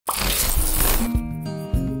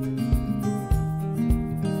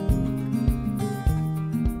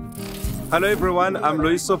Hello everyone, I'm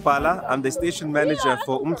Loiso Pala. I'm the station manager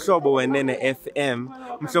for Mhlobo Wenene FM.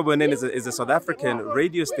 Mhlobo Wenene is a South African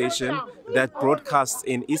radio station that broadcasts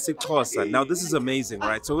in Xhosa. Now this is amazing,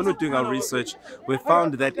 right? So when we're doing our research, we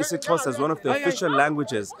found that Xhosa is one of the official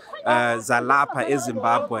languages Zalapa in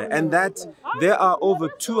Zimbabwe, and that there are over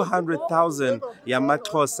 200,000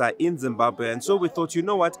 Yamaxhosa in Zimbabwe. And so we thought, you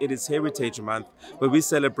know what, it is Heritage Month, where we're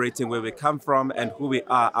celebrating where we come from and who we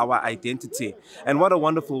are, our identity. And what a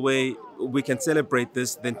wonderful way we can celebrate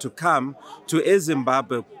this than to come to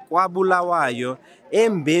Zimbabwe, Kwabulawayo,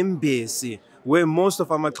 Mbembesi, where most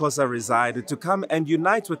of our Xhosa reside, to come and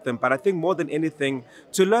unite with them. But I think more than anything,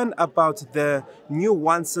 to learn about the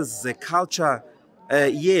nuances, the culture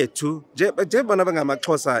yethu njengobana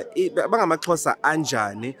bangamaXhosa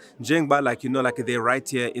anjani njengoba like they're right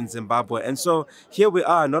here in Zimbabwe. And so here we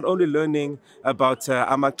are, not only learning about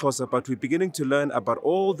amaXhosa, but we're beginning to learn about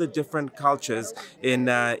all the different cultures in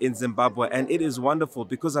Zimbabwe. And it is wonderful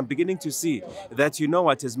because I'm beginning to see that, you know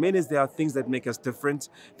what, as many as there are things that make us different,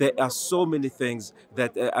 there are so many things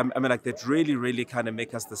that that really kind of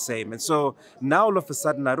make us the same. And so now all of a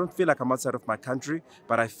sudden I don't feel like I'm outside of my country,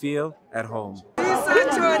 but I feel at home.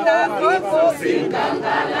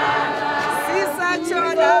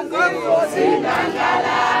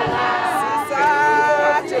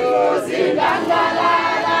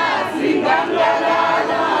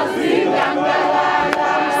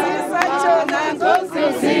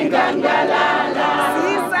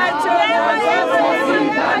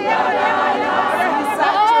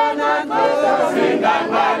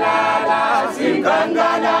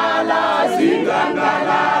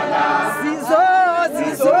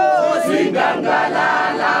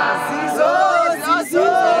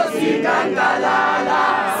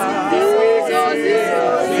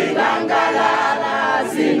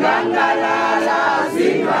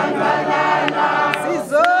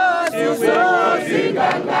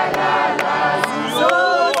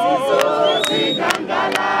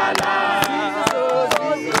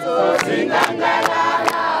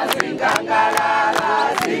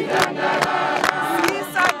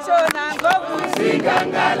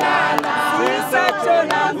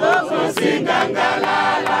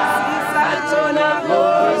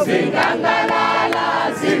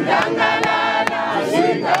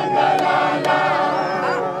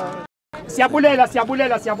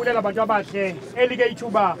 Siyabulela bantu abahle elike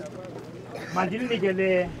ithuba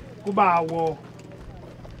mandilinikele kubawo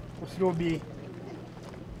uSlobi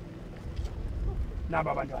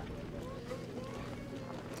naba bantwana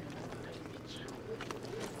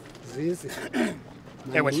Zizi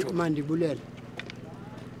mandibulela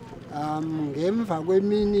ngemva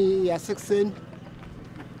kwemini yasekuseni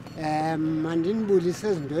mandinibulise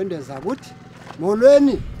ezindwendwe zakuthi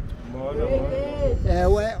molweni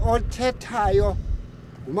ewe othethayo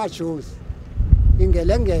uMajosi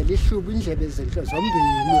ingelengele ihluba indlebe zenhle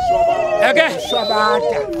zombini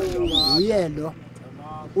swabata uyelo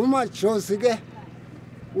uMajosi ke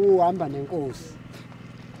uhamba nenkosi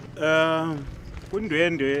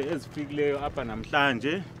kundwendwe ezifikileyo apha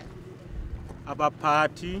namhlanje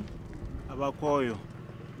abaphathi abakhoyo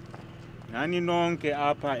nani nonke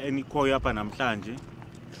apha enikhoyo apha namhlanje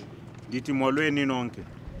ndithi molweni nonke.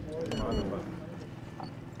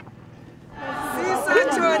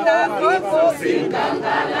 Sisatshona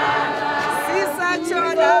ngokuzingangalala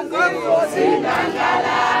sisatshona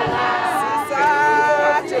ngokuzingangalala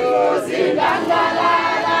sisatshona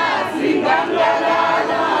zingangalala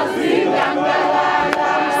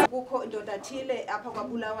kukho indoda thile apha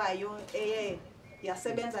kwaBulawayo eye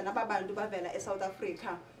yasebenza naba bantu bavela eSouth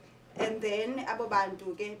Africa, and then abo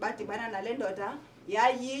bantu ke badibana nale ndoda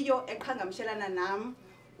yayiyo eqhangamshelana nam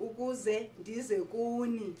ukuze ndize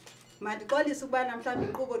kuni. Mandixolisa ukuba namhlanje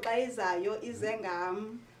inkqubo xa izayo ize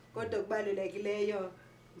ngam, kodwa kubalulekileyo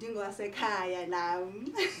ndingowasekhaya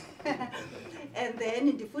nam. And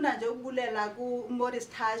then ndifuna nje ukubulela ku-Morris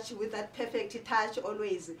Touch with that perfect touch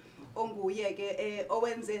always, onguye ke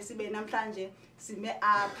owenze sibe namhlanje sime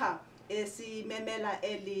apha esimemela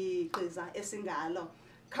eli gqiza esingalo.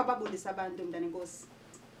 Khababulisa abantu mntana enkosi.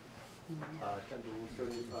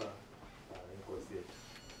 Inkosi yethu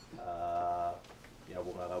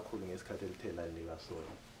ngiyabonga kakhulu ngesikhathi elithela lika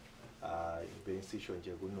sona bensisho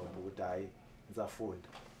nje kunomba ukuthi hayi ngizafunda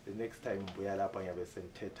the next time ngibuya lapha ngiyabe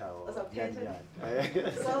sengithetha kanjani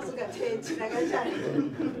sawusukathethi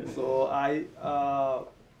kanjani. So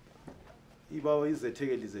ibawo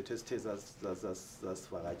izethekeli zethu esithe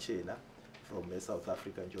zasivakatshela from South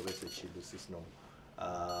Africa njengoba sechilo sisino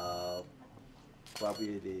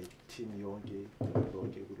babuye le team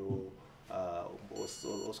yonke kulo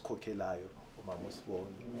osikhokhelayo umama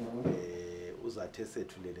uSibone uzathe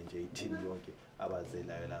sethulele nje i-team yonke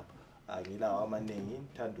abazelayo lapha. Ngilawo amaningi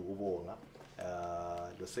ngithanda ukubonga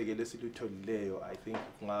lo sekelo esilitholileyo. I think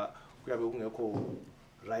kuyabe kungekho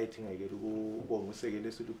right ngeke ukubonga usekelo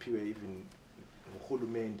esiluphiwe even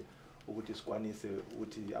nguhulumende ukuthi sikwanise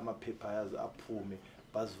ukuthi amaphepha yazo aphume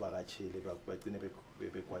basivakatshele bagcine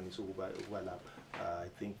bekwanisa ukuba lapha. I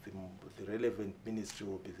think the relevant ministry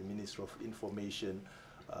will be the Ministry of Information,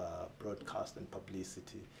 Broadcast and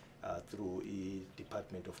Publicity through the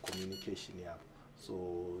Department of Communication yabo.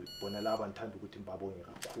 So bona laba ngithanda ukuthi ngibabonge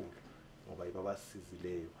kakhulu ngoba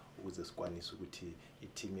ibabasizileyo ukuze sikwanise ukuthi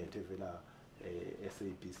i-team yethu evela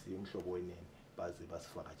SABC umhlobo wenene baze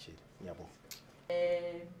basivakatshele. Ngiyabonga.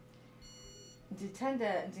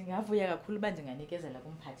 Ndingavuya kakhulu uba ndinganikezela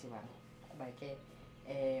kumphathi wami kuba ke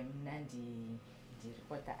mna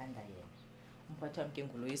ndiripota under yena. Umphathi wami ke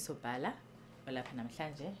nguLoyiso Bhala walapha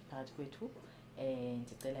namhlanje phakathi kwethu.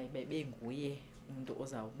 Ndicela ibe nguye umuntu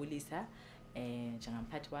ozawubulisa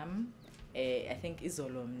njengamphathi wami. I think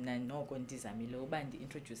izolo mna noko ndizamile uba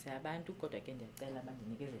ndi-introduce abantu kodwa ke ndiyacela uba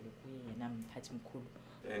ndinikezele kuye yena mphathi mkhulu.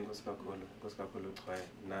 Nkosi kakhulu Xhosa,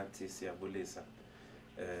 nathi siyabulisa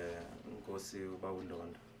Nkosi uba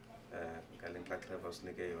uNdondo ngale nxaxheba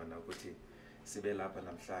usinike yona ukuthi sibe lapha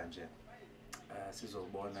namhlanje.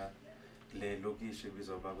 Sizobona le lokishi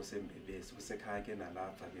bizoba kuseMbembesi kusekhaya ke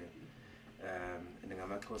nalapha ke.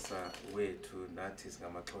 NgamaXhosa wethu nathi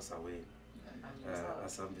singamaXhosa wenu.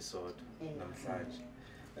 Asambisodwa namhlanje.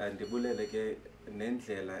 Ndibulele ke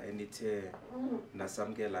nendlela enithe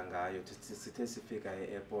nasamkela ngayo sithe sifika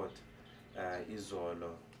e-airport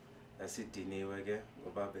izolo sidiniwe ke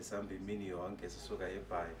ngoba besihamba imini yonke sisuka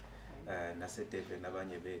eBhayi naseDurban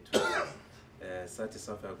abanye bethu. Sathi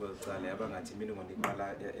safika kwelicala yabangathi imini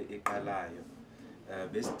ngoniqala iqalayo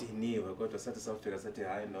besidiniwe kodwa sathi safika sathi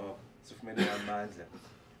hayi no sifumene amandla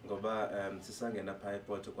ngoba sisangena pha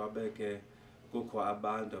e-airport kwabeke kukho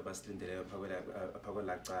abantu abasilindeleyo pha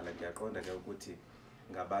kwelacala. Ngiyaqonda ke ukuthi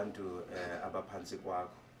ngabantu abaphansi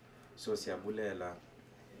kwakho, so siyabulela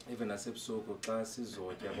even nasebusuku xa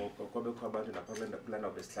sizotya kwabekho abantu napha kule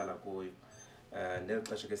ndawo besihlala kuyo. Neli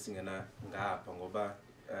xesha ke singena ngapha ngoba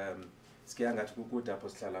sikeya ngathi kukude apho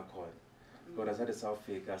sihlala khona kodwa sathi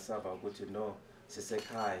sawufika sava ukuthi no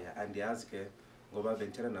sisekhaya. Andiyazi ke ngoba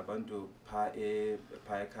bendithetha nabantu pha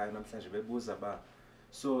ekhaya namhlanje bebuza ba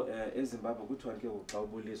so eZimbabwe kuthiwa ke xa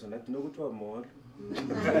ubuliswa nathi nokuthiwa molo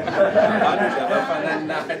abantu nje abafana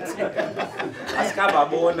nathi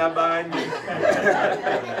asikababona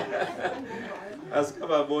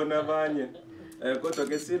abanye kodwa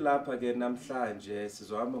ke silapha ke namhlanje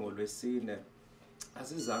sizohamba ngoLwesine.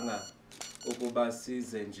 Asizanga ukuba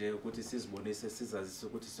size nje ukuthi sizibonise sizazise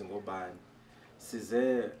ukuthi singobani.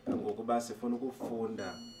 Size ngokuba sifuna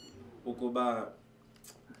ukufunda ukuba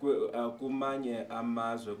kumanye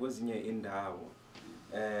amazwe kwezinye indawo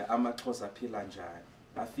amaXhosa aphila njani,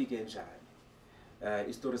 afike njani.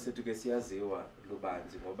 Istory sethu ke siyaziwa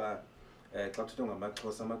lubanzi ngoba xa kuthethwa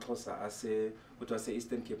ngamaXhosa amaXhosa kuthiwa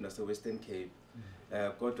ase-Eastern Cape nase-Western Cape.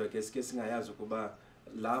 Kodwa ke sike singayazi ukuba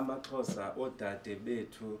la maXhosa odade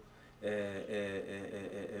bethu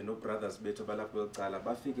no brothers bethu balapha kwelicala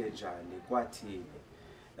bafike njani kwathini.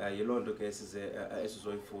 Yiloo nto ke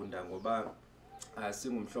esizoyifunda ngoba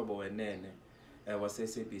singumhlobo wenene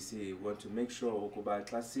wase-SABC. We want to make sure ukuba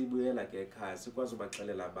xa sibuyela ke ekhaya sikwazi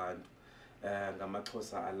ubaxelela abantu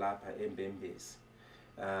ngamaXhosa alapha eMbembesi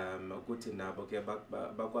ukuthi nabo ke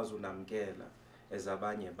bakwazi unamkela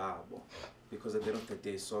ezabanye babo, because at the end of the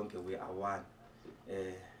day sonke we are one.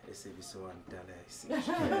 SABC one dala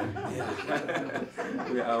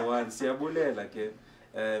we are one. Siyabulela ke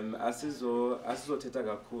asizothetha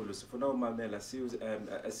kakhulu, sifuna umamela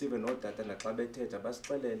sive nodata naxa bethetha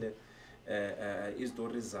basixelele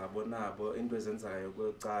izitori zabo nabo into ezenzayo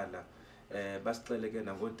kwecala. Basixelele ke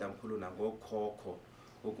nangotamkhulu nangokhokho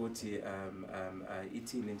ukuthi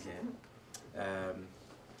ithini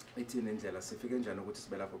indlela sifike njani ukuthi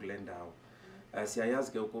sibe lapho kule ndawo.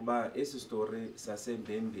 Siyayazi ke ukuba esi story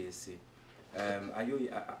saseMbembesi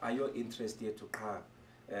ayo interest yethu qha.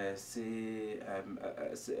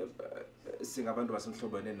 Singabantu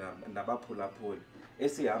basemhlobene nabaphulaphuli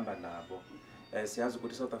esihamba nabo. Siyazi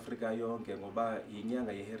ukuthi South Africa yonke ngoba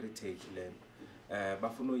yinyanga ye-heritage le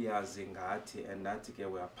bafuna uyazi ngathi, and nathi ke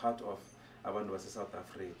we are part of abantu base-South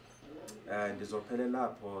Africa. Ndizophele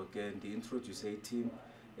lapho ke ndi-introduce i-team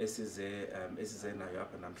esize nayo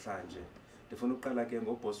apha namhlanje. Ndifuna uqala ke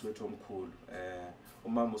ngobhosi wethu omkhulu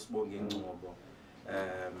umama uSibonge Ngcobo.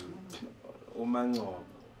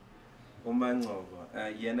 uMangcobo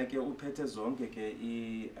yena ke uphethe zonke ke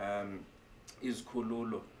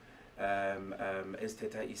izikhululo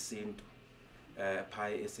esithetha isintu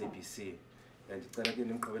phi SABC. Ndicela ke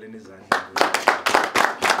nimqabeleni izandla.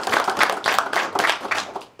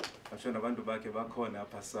 Ashona abantu bakhe bakhona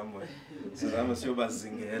apha somewhere. Sizama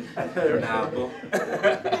siyobazingela nabo.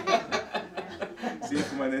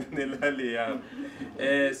 Sifumane nelali yabo.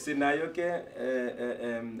 Sinayo ke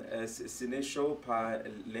sine show pha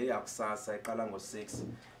le yakusasa iqala ngo6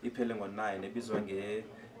 iphele ngo9 ebizwa nge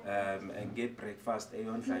breakfast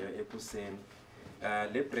eyondlayo ekuseni.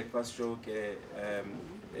 Le breakfast show ke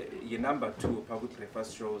yi number 2 pha ku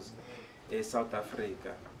breakfast shows eSouth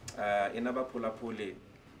Africa. Inabaphulaphuli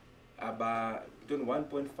aba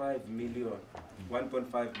 1.5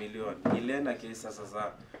 million. Ilena ke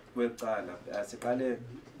sasaza kwecala siqale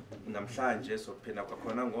namhlanje sokuphina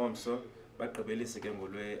kwakhona ngomso bagqibelise ke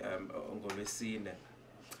ngolwesine.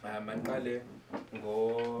 Manqale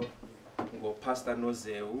ngo Pastor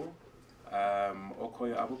Nozeu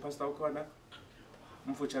okhoyo abu pastor ukhona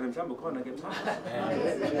mfutshane mhlawumbe ukhona ke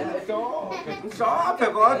mhlophe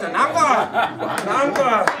kodwa nanko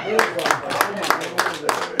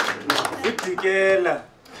udikela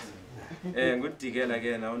ngudikela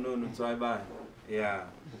ke na uNoni uTswayibani yeah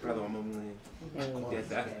brother wami omncane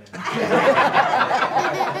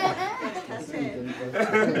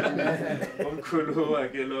omkhulu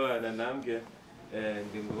wakhe lona nami ke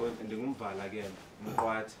ndingumvala ke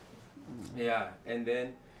umqwathi yeah and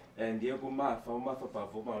then ndiye kuMafa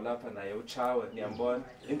Bhavuma lapha naye uchawe niyambona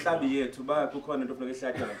inhlabi yethu ba kukhona into ofuneka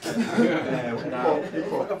ihlakha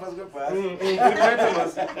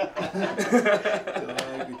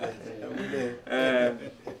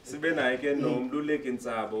sibe naye ke nomluleki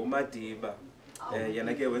Ntsabo uMadiba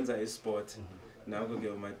yena ke wenza isport nango ke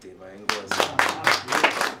uMadiba inkosi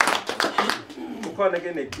ukhona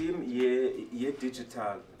ke neteam ye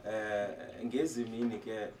digital ngezimini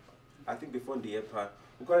ke I think before ndiye pha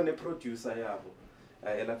ukhona neproducer yabo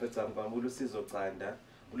elapha eTzambama uLusizo Canda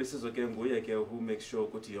uLusizo ke nguye ke who make sure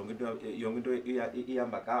ukuthi yonke into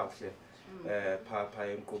ihamba kahle pha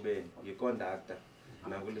emqubeni yiconductor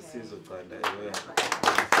nakuLusizo Canda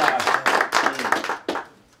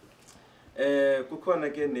kukhona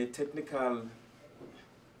ke ne technical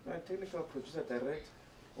producer direct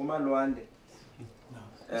uMalwande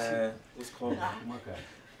usikhomba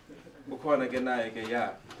ukhona ke naye ke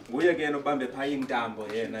ya nguye ke nobambe pha intambo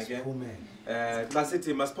yena ke xa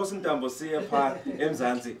sithi masiphose intambo siye pha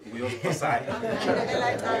eMzantsi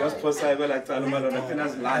uyosiphosayo kwelacala uMalwande phela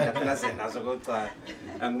zilanda phela zenazo kokucala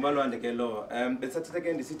nguMalwande ke lo besathetha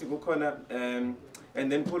ke ndisithi kukhona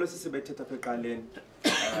and then policy sibethetha apha eqaleni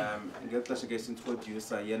ngexesha ke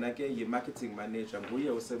sintroducer yena ke yi-marketing manager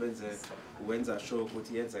nguye usebenze wenza show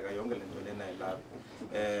ukuthi yenzeka yonke lento lena lapho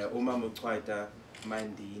umama uChwayita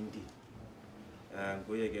Mandindi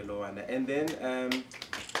nguye ke lowana and then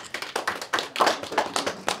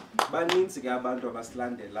baninzi ke abantu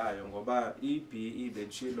abasilandelayo ngoba iBE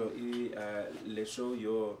betshilo le show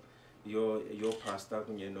yo pastor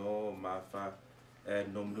kunye no Mafa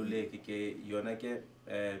nomluleki ke yona ke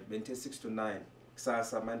benthe 6 to 9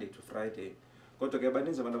 kusasa Monday to Friday kodwa ke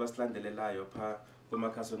baninzi abantu abasilandelelayo pha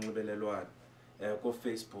kumakhasi onxibelelwano ko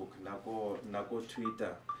Facebook nako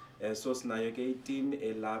Twitter so sinayo ke iteam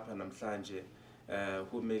elapha namhlanje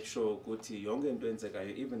who make sure ukuthi yonke into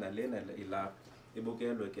enzekayo even nalena ilapha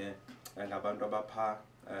ibukelwe ke ngabantu abapha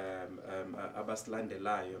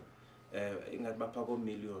abasilandelayo ingathi bapha ko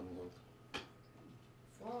million ngoku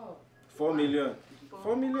 4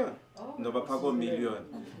 million no bapha ko million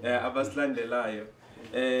abasilandelayo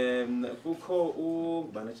kukho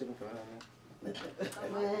ubana check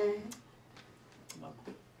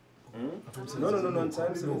no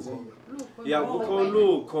yeah kukho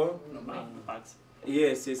Lukho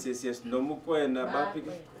yes nomukwena baphi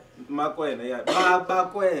makwena yeah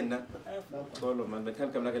bakwena solo man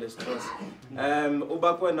bekhani kamla ke lesixhosa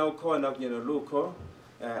ubakwena ukhona kunye noLukho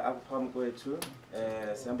apha kwethu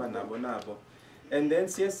sihamba nabo and then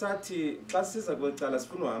siye sathi xa siza kwecala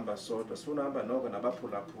sifuna uhamba sodwa sifuna uhamba noko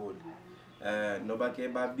nabaphulaphuli noba ke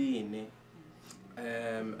babini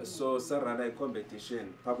so sarana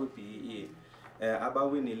i-competition pha kwi-BE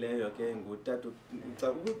abawinileyo ke ngutata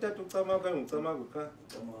uCamako nguCamako cha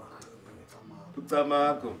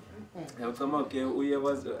uCamako uCamako ke uye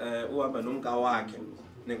uhamba nomka wakhe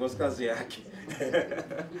nenkosikazi yakhe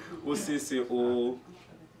usisi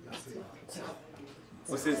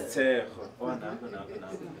usisitheko onakho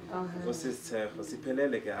usisitheko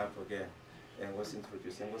siphelele ke apho ke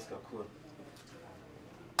ngosintroduce ngosikakhulu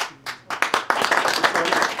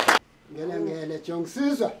Ngele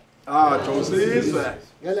Jongsizwa Jongsizwa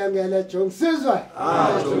ngele Jongsizwa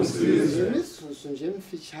Jongsizwa imisusu nje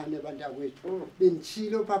emfitshane bantakwethu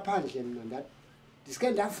benitshilo pha phandle mina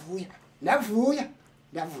ndiske ndavuya Ndavuya.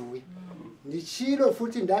 Nditshilo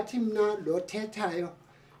futhi ndathi mna lo thethayo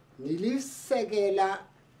nilisekela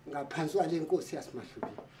ngaphansi kwale nkosi yasimahlubi.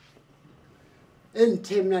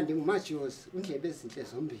 Endithe mna ndingumajosi undlebe ezinhle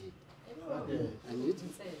zombili. Andithi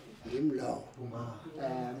ngimlowo.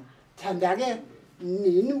 Thanda ke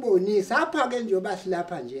ninibonisa apha ke njengoba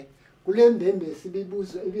silapha nje kule Mbembesi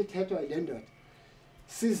bibuzo ibithethwa ile ndoda.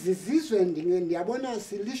 Sizizizwe ndiyabona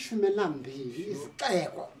silishumi-12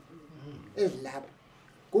 isixeko ezilapha.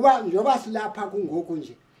 Kuba njengoba silapha kungoku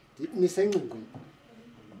nje nisengcingweni.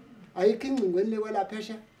 Ayikho ingcingweni lekwela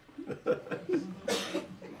phesha.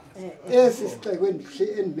 Esi sixeko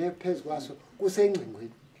endime phezu kwaso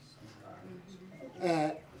kusengcingweni.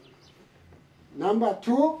 Number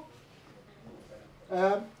 2,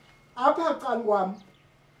 apha cala kwam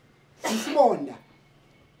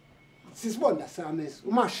sisibonda sami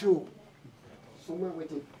uMashuku. Soma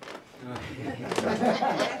kwethi.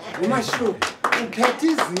 Umashuku ukhetha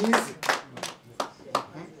izizi.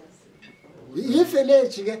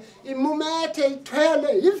 I-village ke imumethe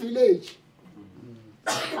ithwele i-village.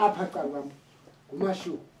 Apha cala kwam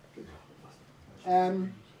uMashuku.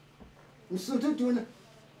 Msuthu duna.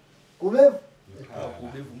 Kubevu.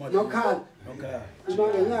 Nokhala.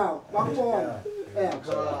 Ngenyawo bakubona.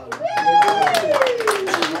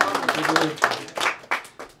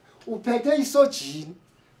 Uphethe isojini.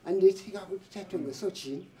 Andithi kakuthethwe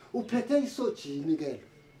ngesojini. Uphethe isojini ke.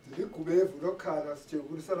 Ngigubevu lokhala sithe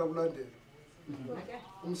ukulisala kulandela.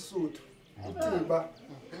 Umsuthu. Utimba.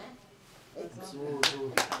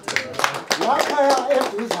 Lapha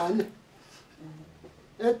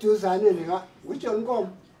eduzane nika uJohn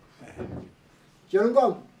Nkomo. John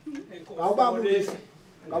Nkomo. Awubabulisa.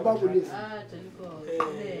 Ngababulisa.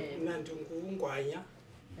 Mina ndingungwanya.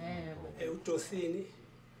 Udosini,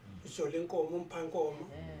 uJohn Nkomo, uMphankomo.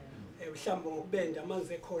 Mhlawumbe ngokubenda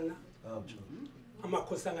amanzi ekhona.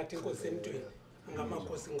 Amakhosi angathi inkosi emntwini,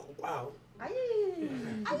 angamakhosi ngokwawo.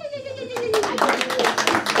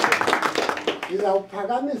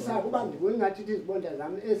 Ngizawuphakamisa kuba ndibona ngathi izibonda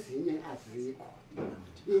zami ezinye azikho.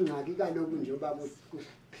 Ingxaki kaloku njengoba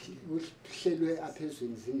kuhlelwe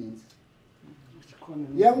aphezweni zininzi.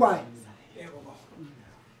 Yengwayo. Yebo.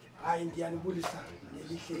 Hayi ndiyanibulisa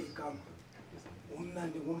nelihle igama.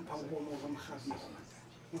 Umnandi ngumphankomo kaMrhabisi.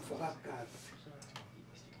 Mfokakazi.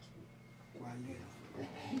 Kwale.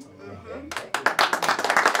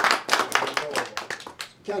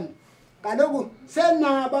 Njani? Kaloku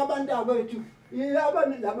senaba abantu abethu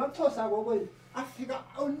yabona lamaXhosa kokwenye afika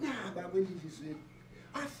onaba kwelizwe.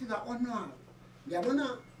 Afika onwaba.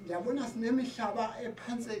 Ndiyabona sinemihlaba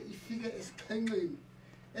ephansi ifike esixhenxeni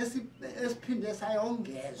esiphinde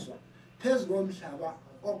sayongezwa phezu komhlaba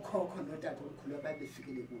okhokho notatomkhulu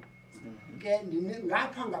ababefikele kuwo. Ke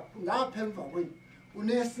ngapha emva kwenu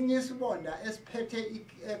unesinye isibonda esiphethe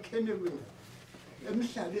ekhenelweni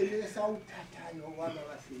emhlabeni esawuthathayo kwaba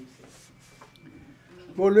basemsisi.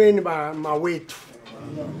 Molweni mawethu.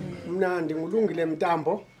 Mna ndingulungile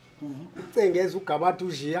Mtambo. Ucengeza uGabathu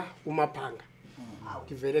uJiya uMaphanga.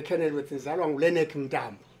 Ngivele eKenilworth ngizalwa nguLenek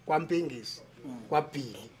Mtambo kwaMpingisi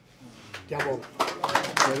kwaBhili. Ngiyabonga.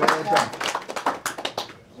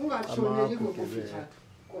 Ungatshoneli ngokufitha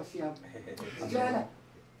Nkosi yami. Njala.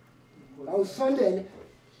 Awusondele.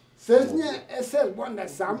 Sesinye esezibonda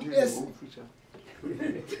zami esi.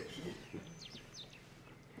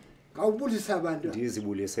 Kawubulisa abantu.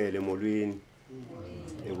 Ndizibulisele molweni.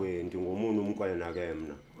 Ewe ndingomunye umkwana ke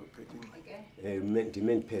mna.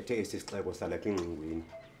 Ndime ndiphethe esi sixeko salapha engcingweni.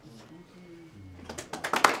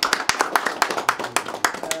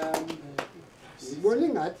 Ngibona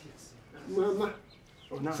ngathi mama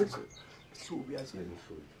Hlubi yazini.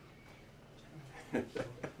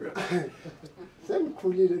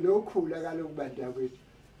 Sengikhulile nokhula kaloku bantu akwethu.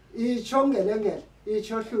 Itsho ngelengele,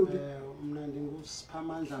 itsho Hlubi. Mna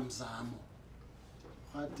ndingusiphamandla Mzamo.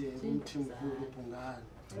 Kade umthimkhulu Bhungane.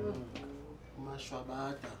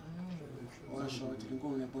 Umashwabada. Washothi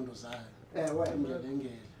inkomo nempondo zayo.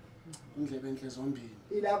 Indlelengele. Indlebe enhle zombili.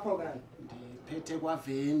 Ilapho kanti ndiphethe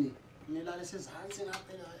kwaVeni. Nilale sezantsi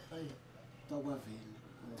lapha hayi. KwaVeni.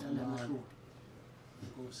 Yale mahlubi.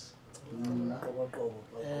 Nkosi.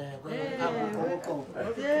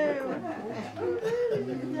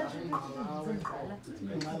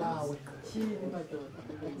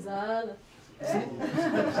 Zala.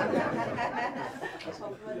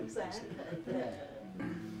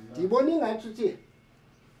 Ndibona ngathi uthi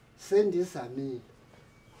sendizamile.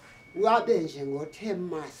 Uyabe nje ngothe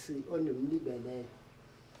masi onomlibeleyo.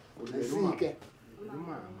 Usike.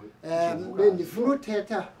 Bendifuna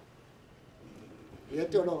uthetha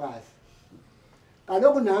yetolokazi.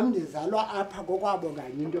 kaloku nam ndizalwa apha kokwabo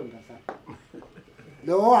kanye intombazana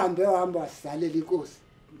lo hambe wasizalela inkosi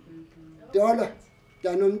Dolo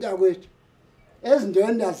mntakwethu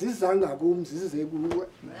ezintweni ndazizanga kum zize kuwe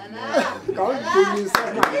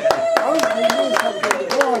ngawudlulisa ntombi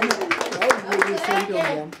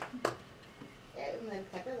yam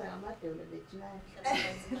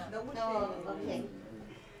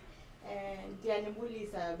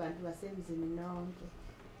ndiyanibulisa abantu basemzini nonke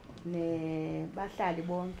nebahlali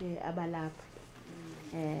bonke abalapha.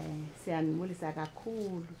 Siyanibulisa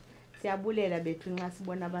kakhulu. Siyabulela bethu nxa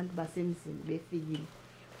sibona abantu basemzini befikile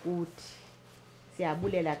kuthi.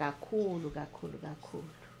 Siyabulela kakhulu.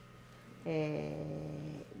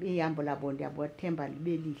 Ihambo labo ndiyabothemba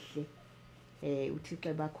libe lihle. Uthixo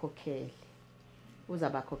ebakhokhele.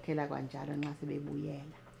 Uzabakhokhela kanjalo nxa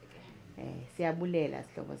sebebuyela. Siyabulela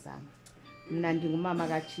sihlobo zami. Mina ndingumama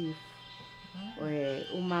kaChief.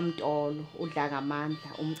 Umamtolo udla ngamandla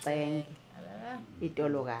umcenge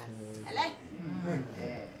itolokazi.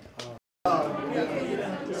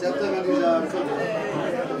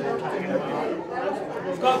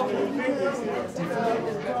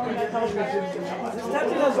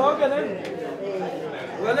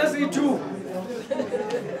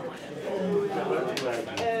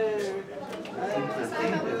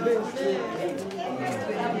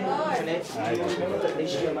 I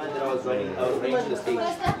was running to the stage.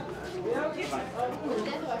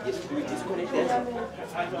 Yes, do we disconnect that?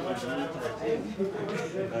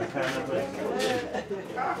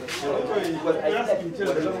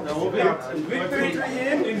 Victory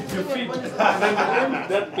in defeat. And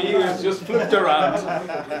that being is just flipped around.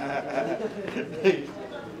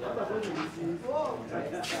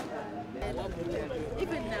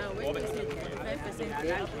 Even now, when we said 95%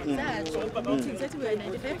 there, that's meeting that we are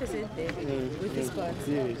 95% there with this part.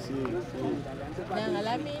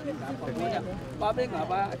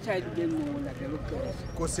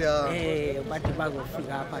 bathi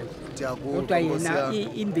bazofika apha kodwa yena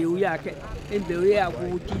imbewu yakhe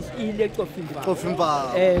yakuthi ile cofa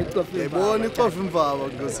imvaba yayibona icofa imvaba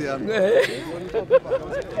nkosi yami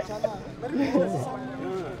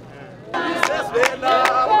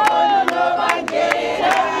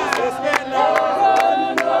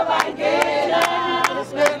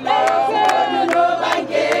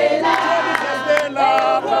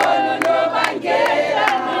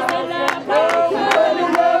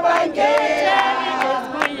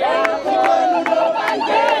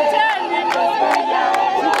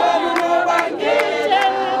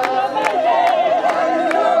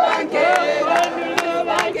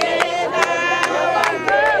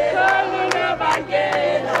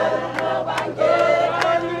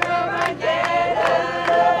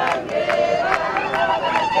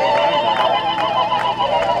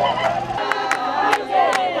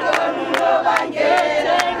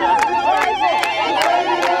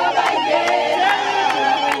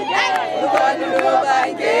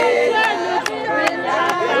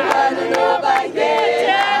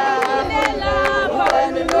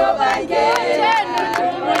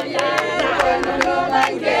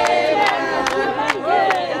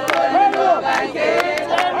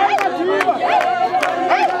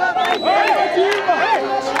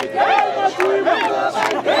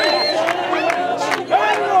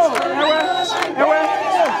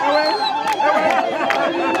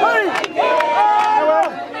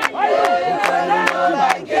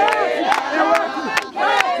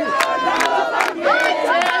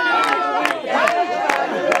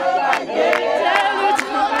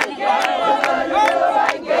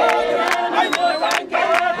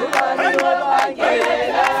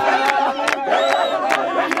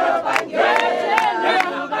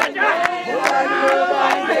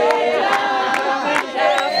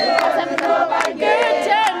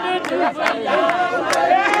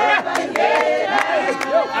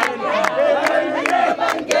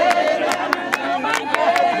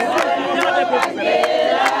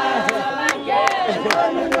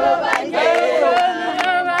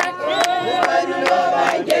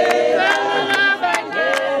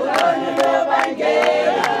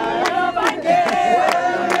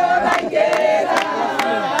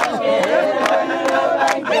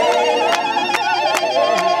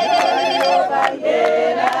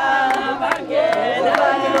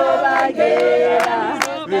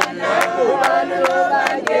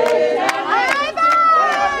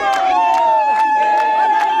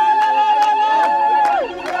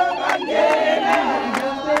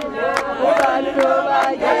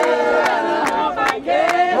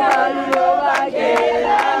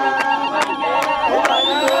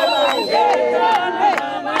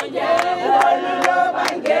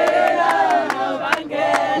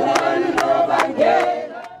Yeah.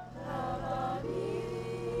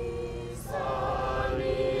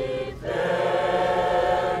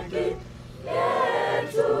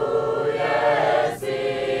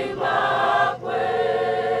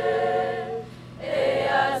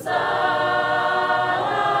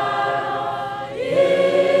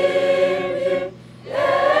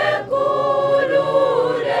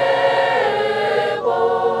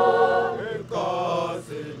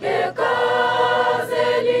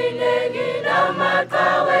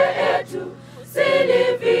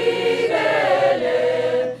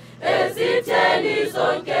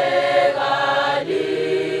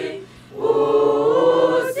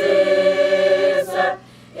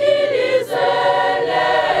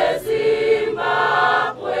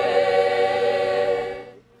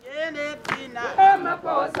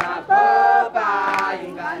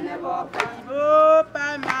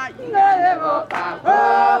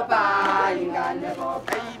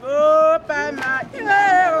 Bopa ma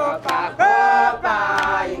ingane bopa bopa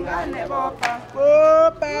ingane bopa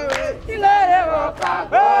bopa we ingane bopa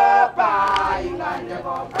bopa ingane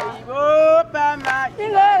bopa bopa ma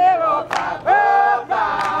ingane bopa bopa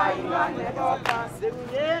ingane bopa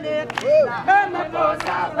singene ama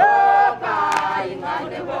bosa bopa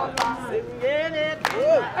ingane bopa singene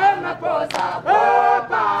ama bosa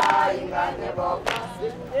bopa ingane bopa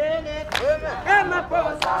singene ama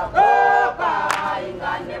bosa bopa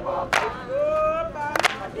ingane bopa bopa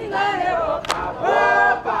ingane bopa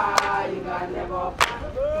bopa ingane bopa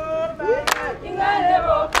bopa ingane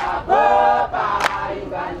bopa bopa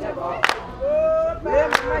ingane bopa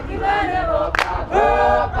bopa ingane bopa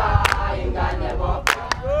bopa ingane bopa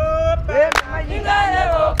bopa ingane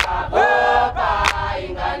bopa bopa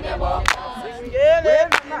ingane bopa singene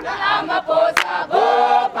ama bosa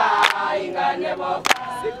bopa ingane bopa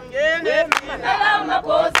singene ama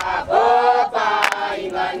bosa bopa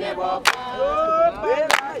ingane bopa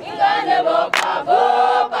ingane bopa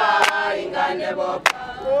bopa ingane bopa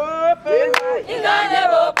ingane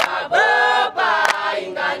bopa bopa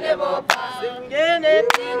ingane bopa singene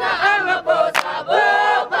ama bosa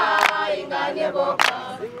bopa ingane bopa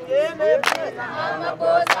singene ama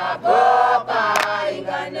bosa bopa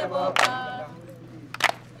ingane bopa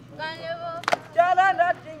Jala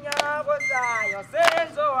ndatinya bosayo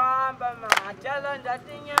senzo hamba ma jala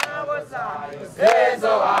ndatinya bosayo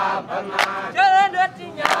senzo hamba ma jala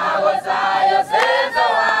ndatinya bosayo senzo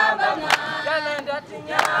hamba ma jala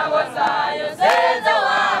ndatinya bosayo senzo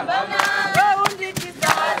hamba ma undi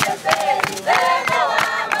kizaze senzo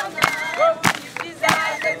hamba ma undi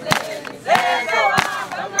kizaze senzo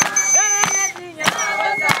hamba ma jala ndatinya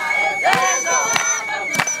bosayo senzo hamba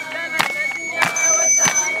ma jala ndatinya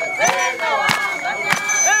bosayo senzo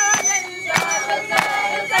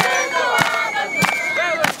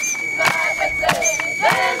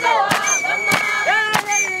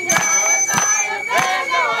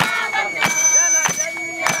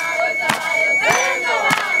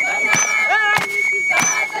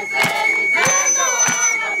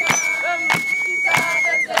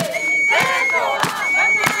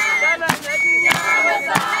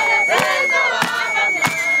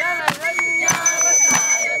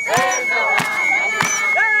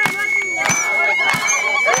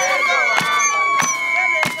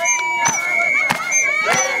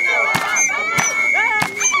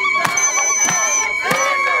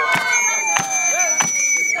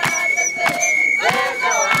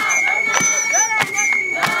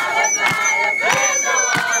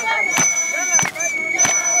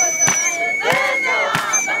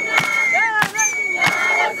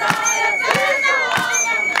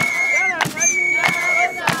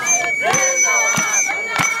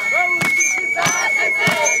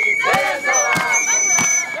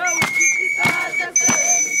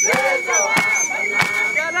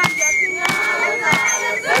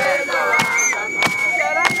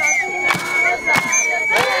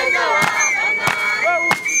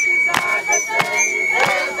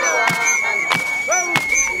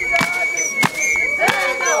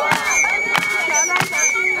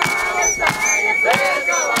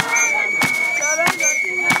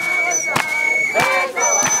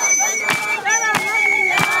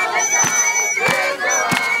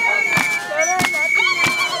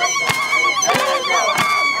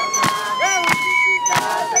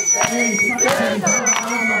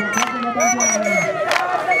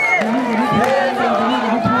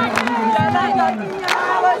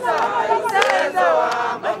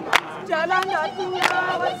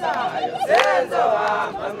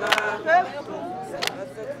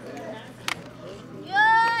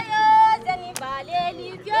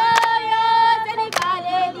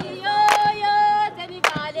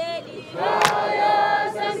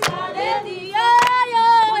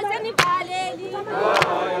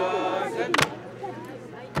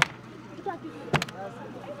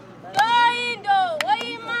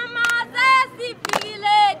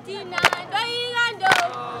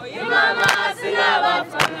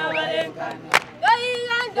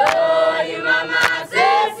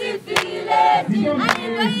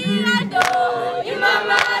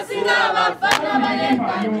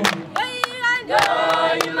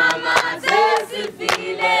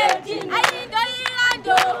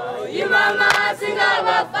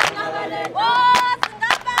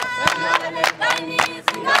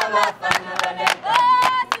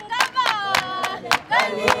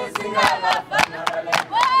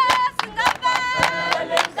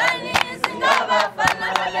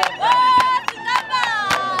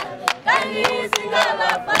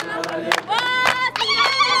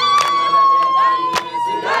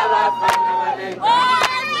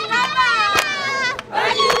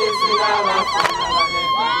Oh,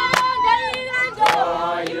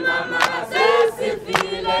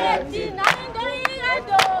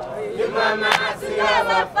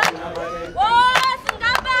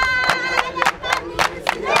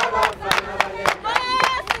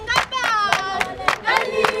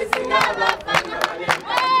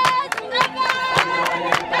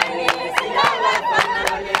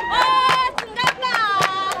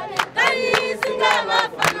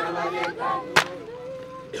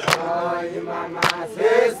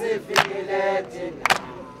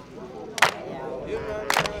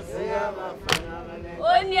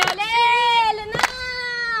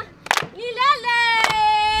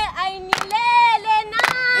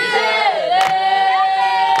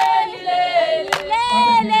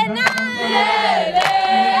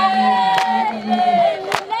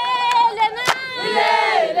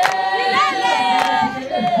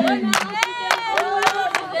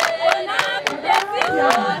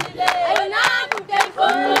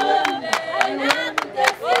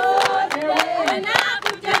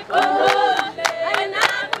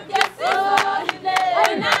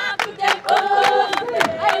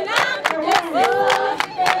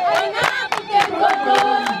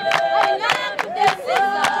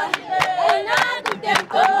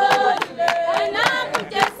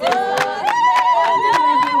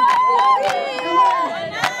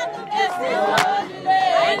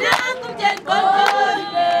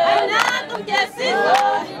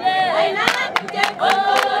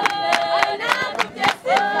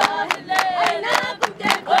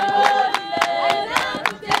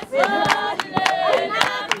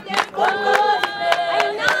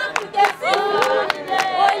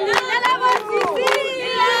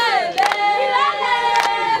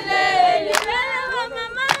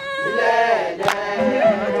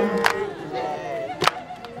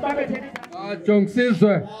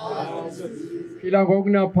 Jongisizwe phila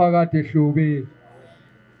ngokunaphakade ehlubini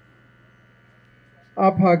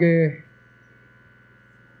apha ke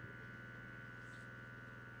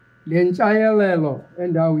lentshayelelo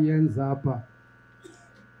endawuyenza apha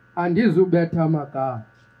andizubetha amagama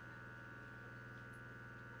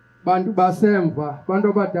bantu basemva bantu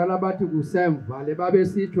abadala bathi kusemva le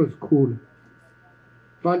babesitsho sikhula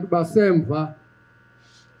bantu basemva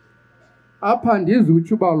apha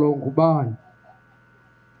ndizutsho uba lo ngubani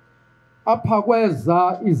apha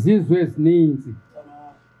kweza izizwe ezininzi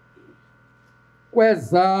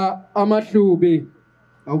kweza amahlubi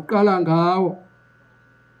awuqala ngawo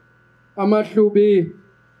amahlubi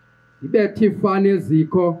ibethe ifani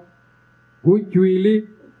ezikho ngudywili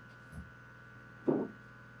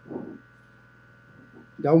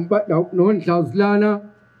nondlawuzilana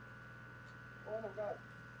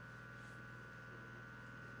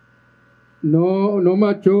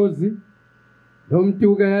nomajozi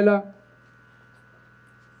nomtukela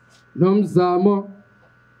nomzamo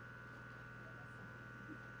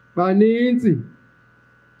baninzi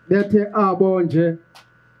bethe abo nje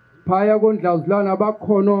phaya kondlawuzilana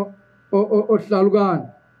bakhona ohlalukana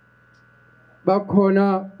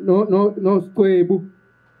bakhona nosiqwebu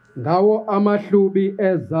ngawo amahlubi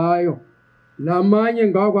ezayo lamanye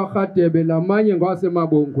ngawo kwaRhadebe lamanye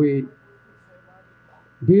ngawasemabongweni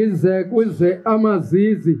ndize kuze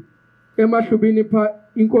amazizi emahlubini pha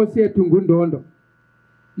inkosi yethu nguNdondo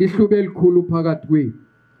lihlube elikhulu phakathi kwethu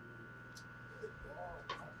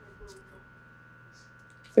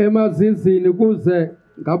emazizini kuze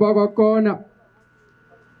ngaba kwaKona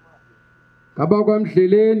ngaba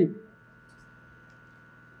kwaMdleleni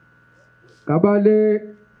ngaba le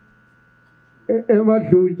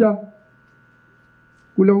emadlutya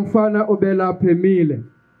kulo mfana obelapha emile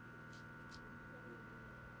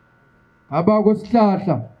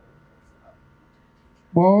abakosihlahla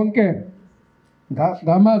bonke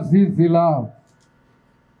ngamazizi lawo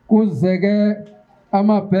kuze ke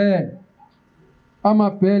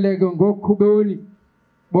amabhele ke ngokhuboni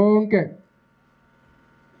bonke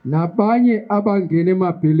nabanye abangena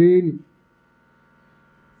emabheleni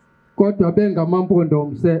kodwa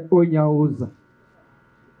bengamampondomse onyawuza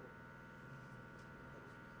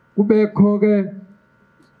kubekho ke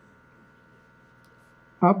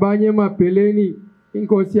abanye emabheleni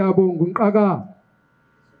inkosi yabo nguNqaka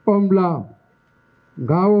omlawo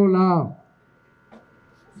ngawo lawo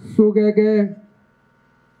suke ke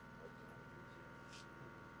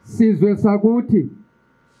sizwe sakuthi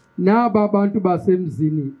naba bantu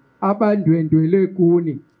basemzini abandwendwele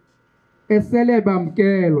kuni esele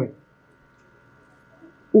bamkelwe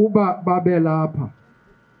uba babe lapha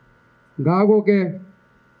ngako ke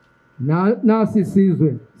nasi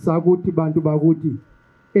sizwe sakuthi bantu bakuthi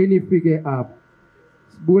enifike apha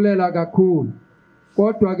sibulela kakhulu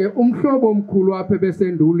kodwa ke umhlobo omkhulu apha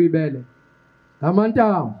besendulo ibele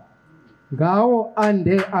ngamantamo ngawo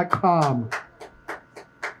ande aqhama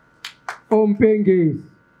oMbembesi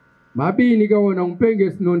mabini ke wona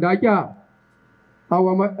uMpengesi noNdatya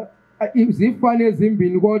izifane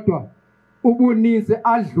ezimbini kodwa ubuninzi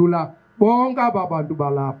adlula bonke aba bantu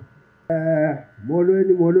balapha.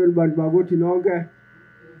 Molweni bantu bakuthi nonke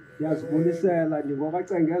siyazibulisela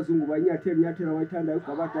ndingokacengeza unguba inyathelo wayithanda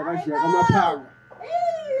ugabada kashiya kamaphanga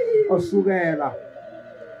osukela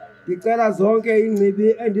ndicela zonke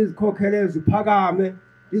ingcibi endizikhokhele ziphakame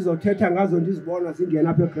ndizothetha ngazo ndizibona zingena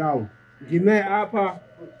apha eground ndime apha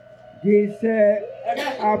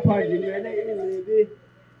ndimele ingcibi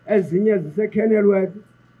ezinye zise-Kenilworth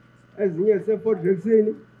ezinye zise-Fort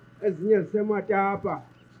Jackson ezinye ziseMatapa.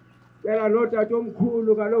 Cela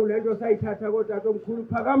notatomkhulu kaloku le nto sayithatha kootatomkhulu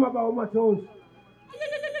phakama bawomathonsi.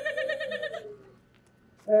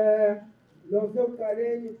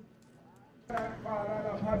 Nosekuqaleni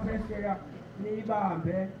lapha phesheya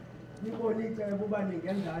niyibambe nibone icebo uba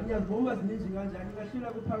ningenzani iyazibona zininzi kanjani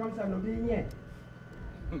ingahlula kuphakamisa nobinye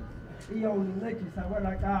iyawunincedisa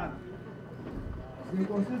kwelaa cala.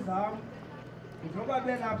 Zinkosi zam njengoba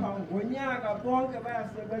belapha ngonyaka bonke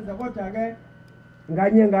bayasebenza kodwa ke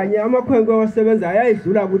nganye amakhwenkwe wasebenza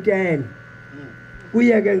ayayidlula ku-10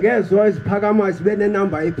 kuye ke ngezo eziphakama zibe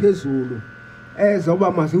nenamba ephezulu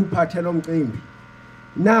ezoba maziwuphathe lo mcimbi.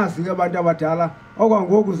 Nazi ke abantu abadala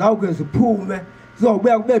okwangoku zawuke ziphume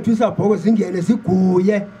zizobuya kubethu isabhoko zingene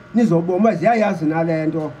ziguye nizoboma ziyayazi nale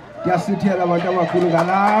nto. Ndiyasithela abantu abakhulu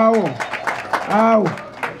ngalawo. Awu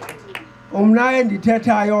umna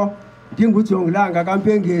endithethayo ndingujongilanga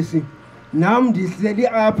kaMpengesi nam ndihleli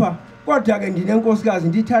apha kodwa ke ndinenkosikazi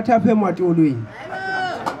ndithatha apha ematolweni.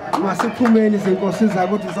 Masiphumeni zenkosi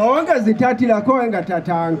zakuthi zonke zithathile akho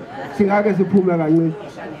engathathanga singake siphume kancinci.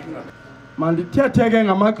 Mandithethe ke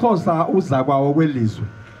ngamaXhosa uza kwawo kwelizwe.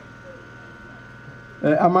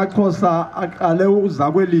 AmaXhosa aqale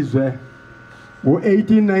uza kwelizwe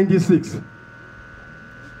ngo-1896.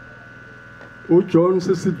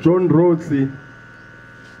 John Rhodes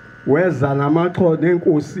weza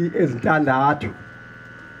neenkosi ezintandathu.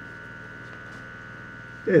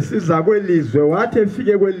 Esiza kwelizwe wathi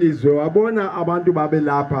efike kwelizwe wabona abantu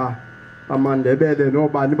babelapha amaNdebele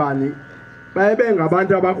nobani baye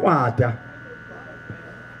ngabantu abakrwada.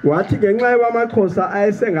 Wathi ngenxa yamaXhosa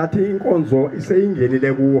ayesengathi inkonzo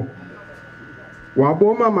iseyingenile kuwo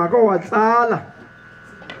waboma makawatsala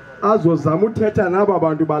azozama uthetha naba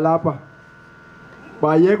bantu balapha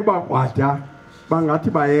bayeke bakrwada bangathi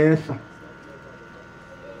bayehla.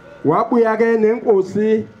 Wabuya ke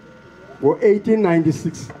nenkosi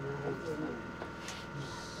ngo-1896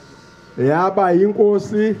 yaba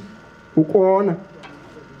yinkosi uKona,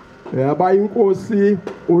 yaba yinkosi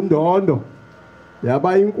uNdondo,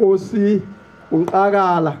 yaba yinkosi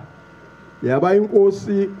uNqakala, yaba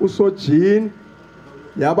yinkosi uSojini,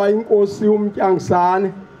 yaba yinkosi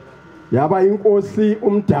uMtyangisane, yaba yinkosi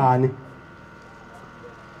uMdani.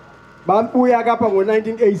 Babuya kapha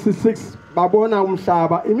ngo-1986 babona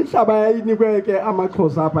umhlaba. Imihlaba yayinikwe ke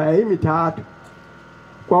amaXhosa apha yayimithathu.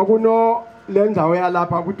 Kwakuno le ndawo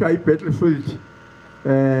yalapha kuthiwa iBattlefield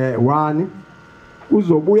 1,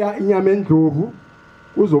 kuzobuya iNyamendlovu,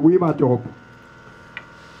 kuzobuya iMatopo.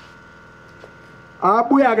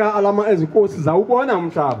 Abuya ke alama ezinkosi zawubona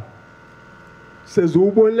umhlaba.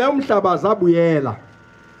 Seziwubonile umhlaba zabuyela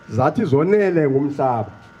zathi zonele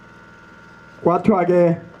ngumhlaba. Kwathiwa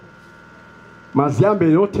ke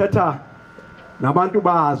mazihambe yothetha nabantu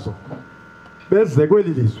bazo beze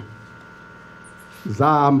kweli lizwe.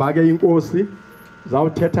 Zahamba ke inkosi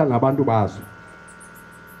zawuthetha nabantu bazo.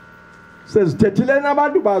 Sezithethile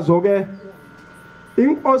nabantu bazo ke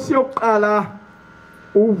inkosi yokuqala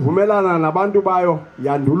uvumelana nabantu bayo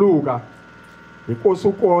yanduluka inkosi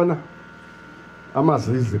uKona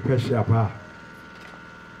amazizi phesheya pha.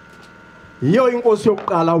 Yiyo inkosi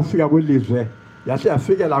yokuqala ufika kwelizwe yahle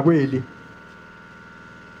yafikela kweli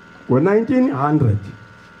ngo-1900.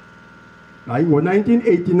 Hayi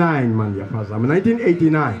ngo-1989 man yaphazama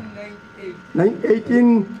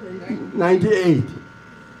 1898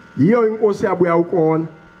 yiyo inkosi yabuya uKona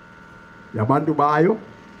yabantu bayo.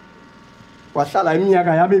 Kwahlala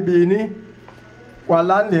iminyaka yamibini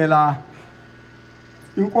kwalandela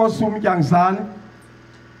inkosi uMtyangisane,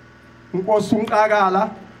 inkosi uNqakala,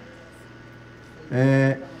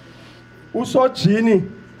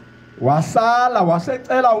 uSojini wasala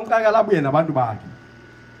wasecela uNqakala abuye nabantu bakhe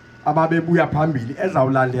ababebuya phambili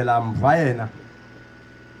ezawulandela mva yena.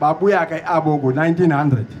 Babuya ke abo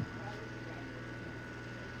ngo-1900.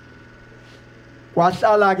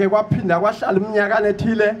 Kwahlala ke kwaphinda kwahlala iminyaka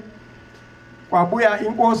ethile kwabuya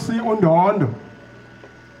inkosi uNdondo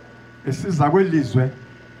esiza kwelizwe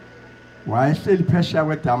wayehleli phesheya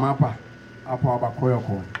kwedama apha apho abakhoyo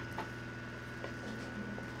khona.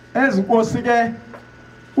 ezinkosi ke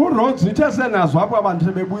uRhodes ithe senazo apho abantu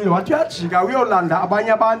sebebuyile wathi yajika uyolanda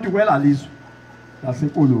abanye abantu kwelalizwe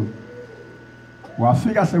lasekoloni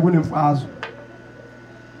wafika sekunemfazwe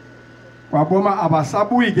kwaboma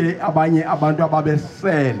abasabuyi ke abanye abantu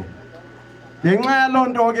ababesele ngenxa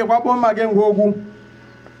yalonto ke kwaboma ke ngoku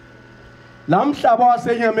lamhlaba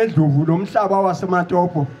wasenyamedlovu nomhlaba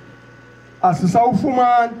wasematopo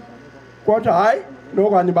asisawufumani kodwa hayi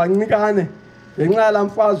nokwani bancikane ngenxa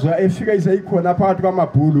yalamfazwe efika iseyikhona phakathi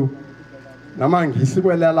kwamabhulu namangisi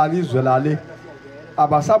kwelalizwe lale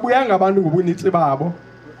abasabuyanga abantu ngobunitsi babo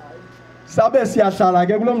sabe siyahlala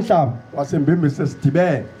ke kulomhlaba wasembembesi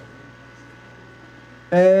sidibene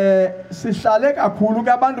sihlale kakhulu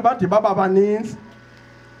ke abantu bade baba baninzi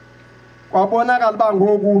kwabonakala ba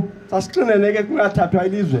ngoku sasixinene ke kungathathwa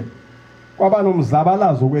ilizwe kwaba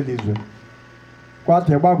nomzabalazo kwelizwe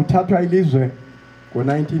kwade bakuthathwa ilizwe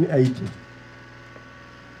ngo1980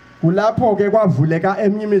 kulapho ke kwavuleka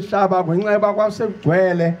eminye imihlaba ngenxa yoba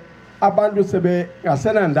kwasegcwele abantu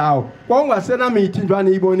sebengasena ndawo kwakungasena mithi intwana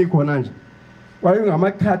iyibona ikhona nje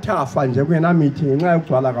kwayingamakhathafa nje kungena mithi ngenxa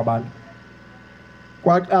yokugcwala kwabantu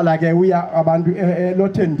kwaqala ke uya abantu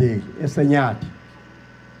eLothendale esenyati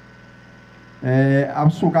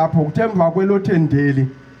asuka apho kuthemva kweLothendale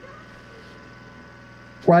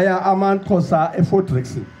kwaya amaXhosa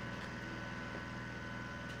eFortrixie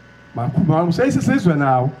makhuma useyisizwe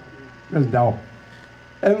nawo ezindawo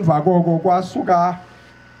emva koko kwasuka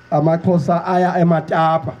amaXhosa aya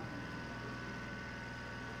eMatapa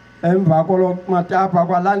emva kolo Matapa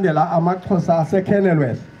kwalandela amaXhosa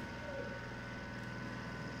aseKenilworth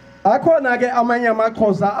akhona ke amanye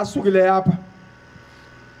amaXhosa asukile apha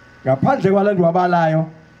ngaphandle kwalantu wabalayo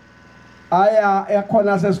aya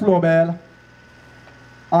ekhona sesilobela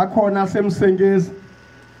akhona semsengezi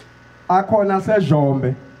akhona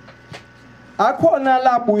seJombe akhona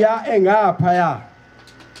labuya engaphaya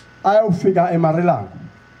ayofika eMariland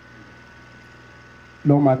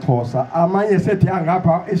lo maXhosa amanye sethi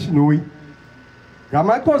angapha eShinoyi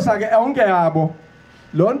ngamaXhosa ke onke yabo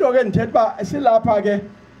lonto ke ndithetha ba silapha ke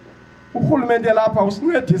uhulumende lapha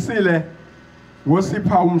usincedisile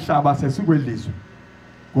ngosipha umhlaba sesikwelizwe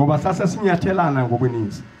ngoba sasesinyatshelana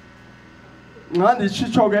ngobuninzi nxa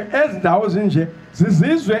nditshitsho ke ezindawo zinje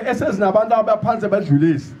zizizwe esezinabantu abaphansi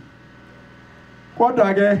badlulisi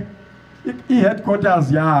kodwa ke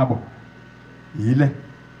i-headquarters yabo yile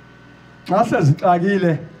nxa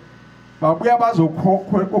sezixakile babuya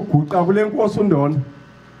bazoguqa kule nkosi uNdondo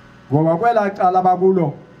ngoba kwela cala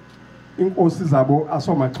bakulo inkosi zabo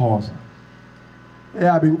asomaXhosa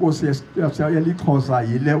eyabe inkosi yelixhosa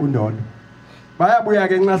yile uNdondo bayabuya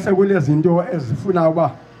ke nxa sekulezinto ezifuna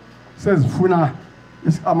uba sezifuna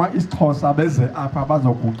isiXhosa beze apha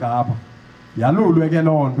bazoguqa apha yalulwe ke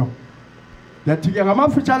lonto yathi ke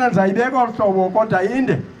ngamafutshane nzayibeka uhlobo kodwa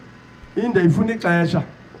inde ifuna ixesha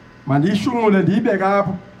mandiyishunqule ndiyibeka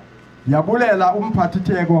apha ndiyabulela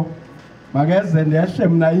umphathitheko makeze ndehle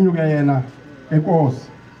mna inyuke yena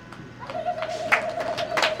enkosi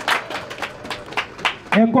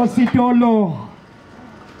Enkosi Tolo,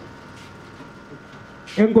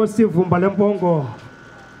 Enkosi Vumba Lempongo,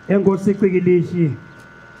 Enkosi Cikilishi.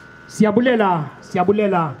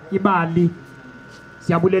 Siyabulela ibali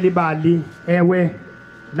ewe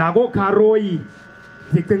nako Kharoyi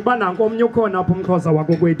ndicinga uba nanko omnye ukhona apho umXhosa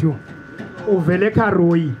wakokwethu uvele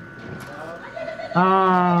Kharoyi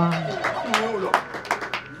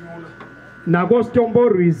nako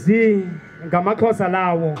Stomborwizi ngamaXhosa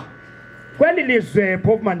lawo kweli lizwe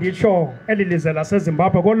phofu manditsho eli lizwe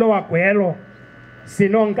laseZimbabwe kolowa gwelo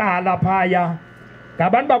sinonkala phaya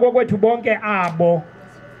ngabantu bakokwethu bonke abo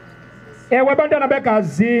ewe bantwana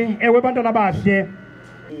begazi ewe bantwana bahle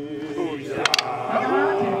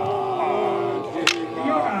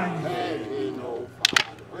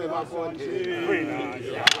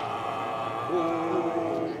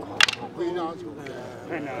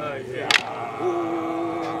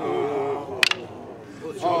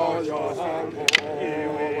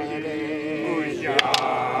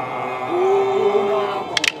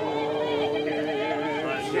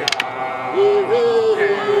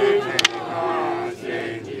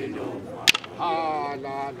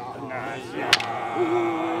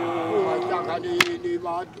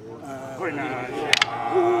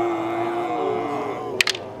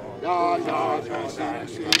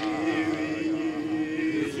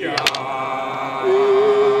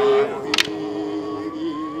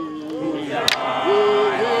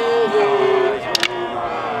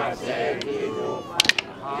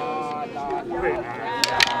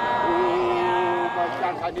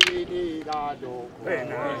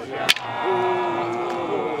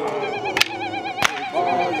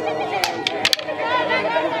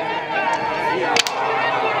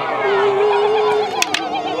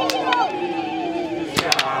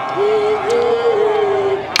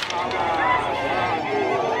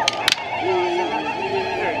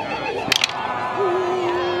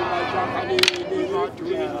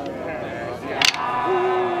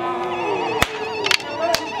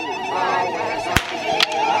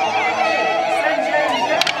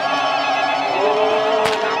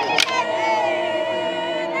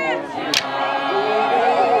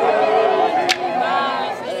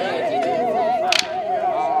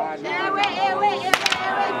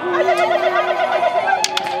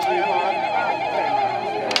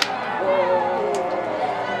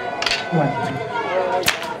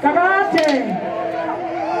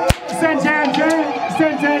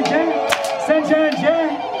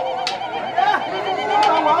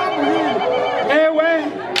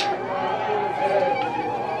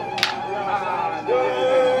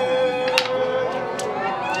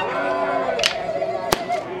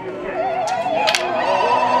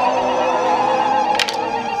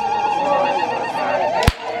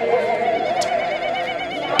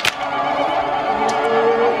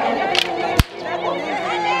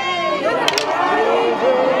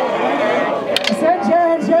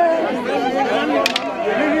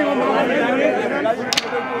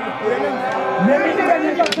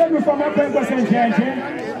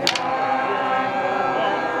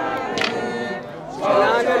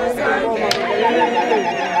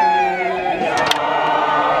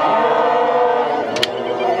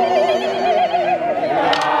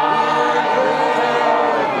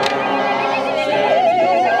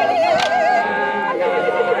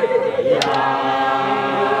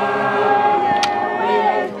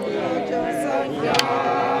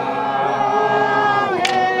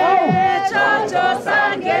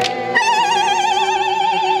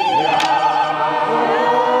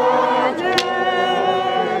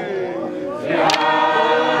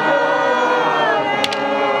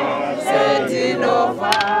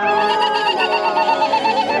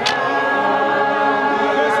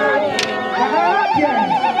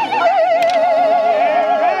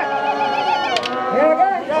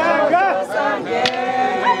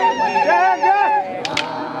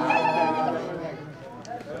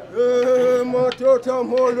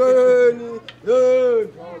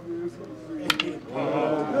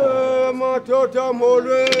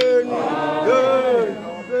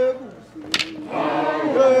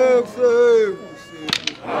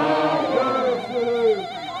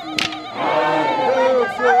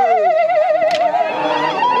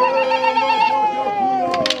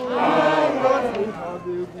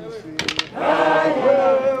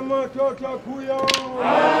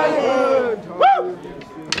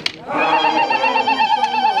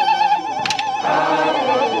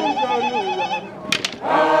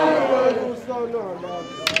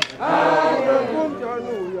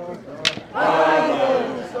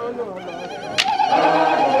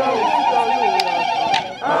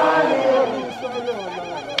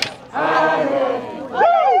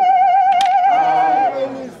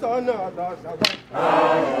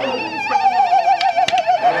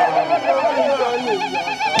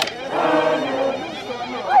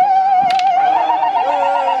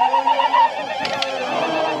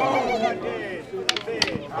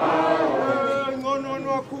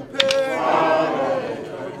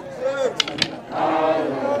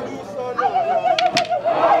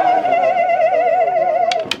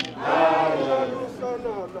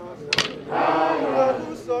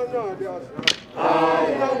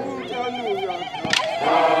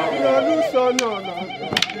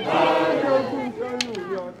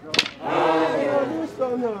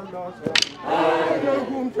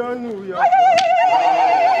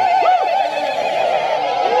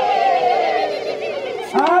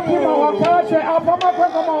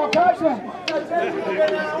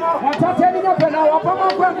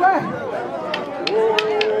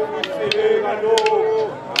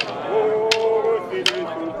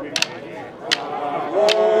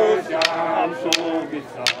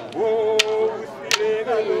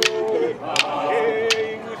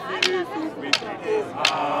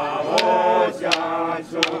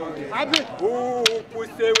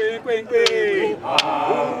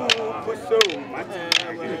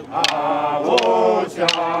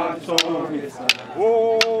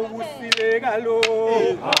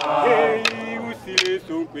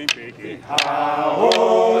sisu kwimpeke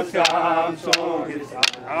hawo samsongisa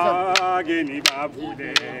ageni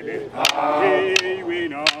bavulele hey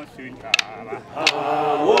wena sindaba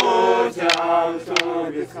hawo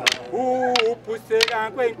samsongisa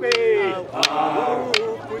upuseka kwenkwe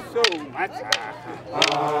upuso matha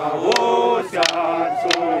hawo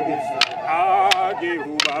samsongisa age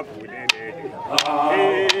ubavulele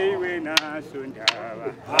hey wena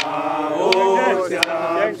sindaba hawo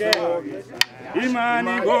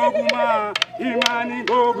imani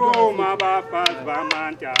goguma bafaz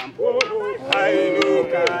bamantampo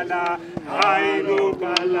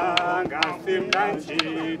hainukala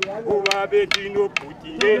ngasemlanji ubabeti noputi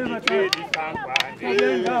editedi sangwane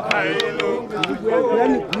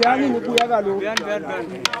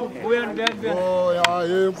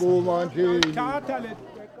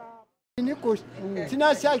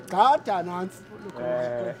thina siyayigada nansi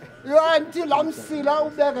anti lamsila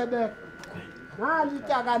ubekebeke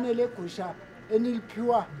nalitakane legusha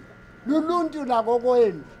eniliphiwa luluntu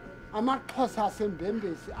lakokwenu amaXhosa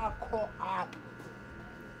aseMbembesi akho apha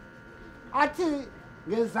athi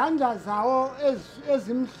ngezandla zawo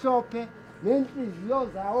ezimhlophe nenhliziyo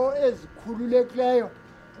zawo ezikhululekileyo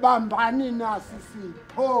bambani nasi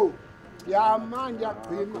sipho yamanje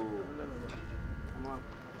yagcina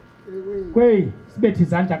kweyi sibethe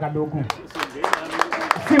izandla kaloku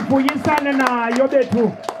sivuyisane nayo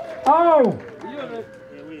bethu awu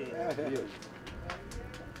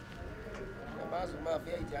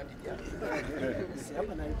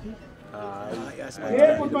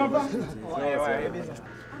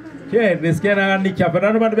nisikena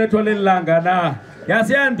nityhafanana abantu bethwala elilanga na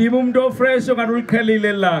yasiyandima umuntu ofresh okanye uliqhelile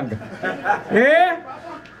elilanga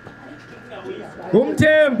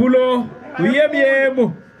ngumthembu lo uyemyemu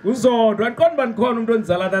uzodwa andiqonda uba ndikhona umuntu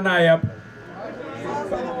ondizalana naye apha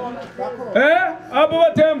apho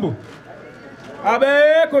bathembu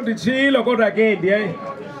abekho nditshilo kodwa ke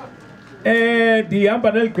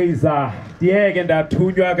ndihamba neli gqiza ndiyeke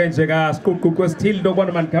ndathunywa ke njengasiquququ esithile into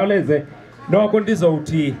yokubona mandikhawuleze noko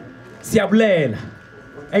ndizowuthi siyabulela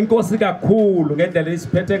enkosi kakhulu ngendlela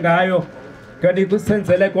esiphethe ngayo kanti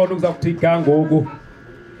senzele kona ukuza kuthi ga ngoku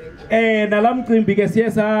nalaa mcimbi ke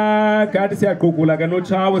siye sakade siyaququla ke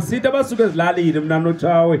notshawe sithi abasuke ezilalini mna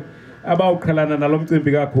notshawe abawuqhelana nalo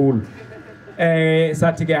mcimbi kakhulu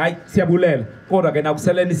sathi ke hayi siyabulela kodwa ke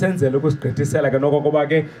nakuseleni senzele ukusigqithisela ke noko ngoba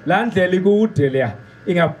ke laa ndlela ikude leya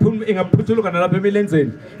ingaphuthuluka nalapha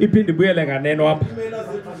emilenzeni iphinde ibuyele nganeno apha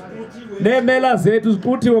neemela zethu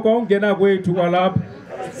ziquthiwe kwaungena kwethu kwalapha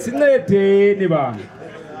sincedeni bana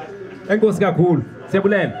enkosi kakhulu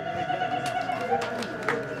siyabulela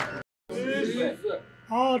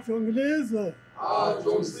atsho ngilizwe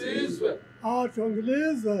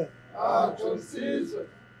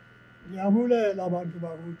ndiyabulela abantu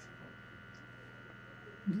bakuthi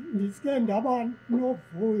ndisike ndaba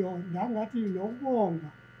novuyo ndangathi nokubonga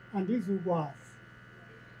andizukwazi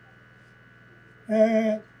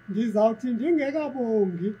ndizawuthi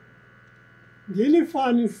ndingekabongi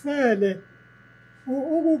ndilifanisele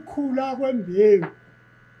ukukhula kwembewu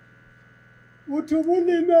uthi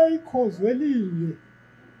ubulime ikhozi elinye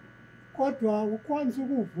kodwa ukwanisa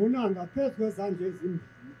ukuvuna ngaphezu kwezandla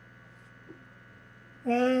ezimbini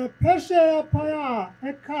phesheya phaya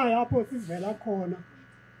ekhaya apho sivela khona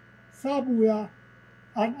sabuya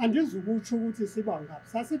andizukutsho ukuthi siba ngaphi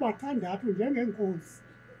sasibathandathu njengenkosi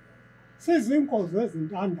sizinkozo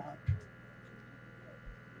ezintandathu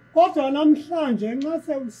kodwa namhlanje nxa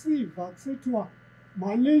sewusiva kusithiwa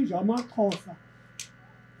maninji amaXhosa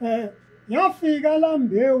yafika laa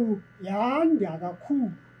mbewu yanda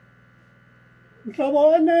kakhulu mhlobo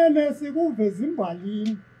wenene sikuve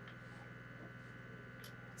zimbalini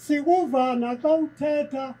sikuva naxa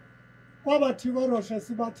uthetha kwabathikoroshe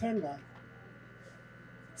sibathengayo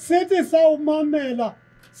sithi sawumamela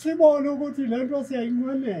sibone ukuthi le nto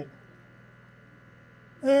siyayinqwenela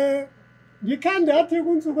ndikhe ndathi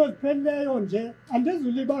kwintsuku eziphelileyo nje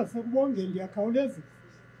andizulibase kubongeni ndiyakhawulezisa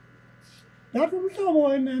ndathi umhlobo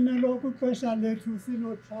wenene lo kwixesha lethu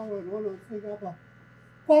sinotshawe nonosikapha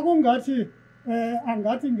kwakungathi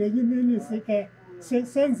angathi ngenye imini sike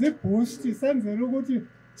senze ibhusti senzela ukuthi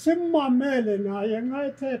simmamele naye nxa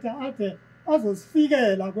ethetha ade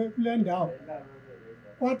azosifikela kule ndawo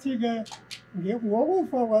kwathi ke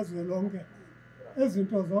ngokufa kwazwelonke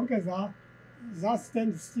izinto zonke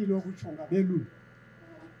za-stand still okutsho ngabelungu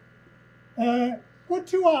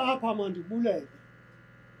kuthiwa apha mandibulele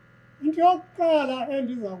into yokuqala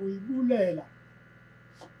endiza kuyibulela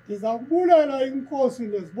ndiza kubulela inkosi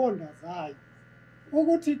nezibonda zayo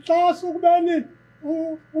ukuthi xa sukubeni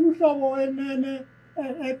umhlobo wenene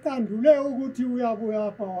eqandule ukuthi uyabuya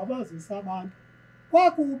apha wabazisa abantu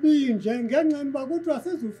kwakubi nje ngenxa yokuba kuthiwa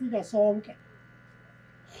sizofika sonke.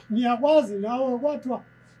 Niyakwazi nawe kwathiwa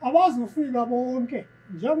abazufika bonke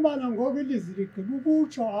njengoba nangoku ilizwi ligqiba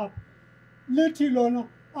ukutsho apha lithi lona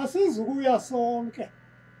asizukuya sonke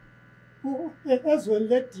ezweni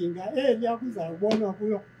ledinga eliya kuzawubonwa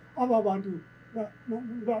kuyo aba bantu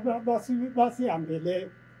basihambeleyo.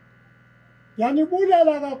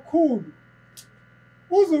 Ndiyanibulela kakhulu.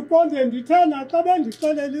 Uzuqonde ndithe naxa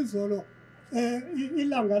bendixelela izolo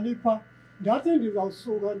ilanga lipha ndathi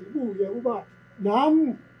ndizawusuka ndibuye uba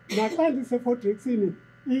nam naxa ndise-Fort Jackson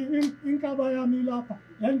inkaba yam ilapha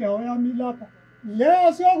le ndawo yam ilapha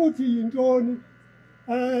leyo siyokuthi yintoni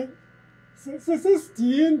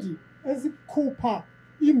sisisidindi esikhupha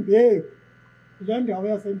imbewu le ndawo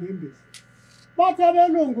yaseMbembesi. Bathi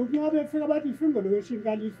abelungu xa befika bathi ifingo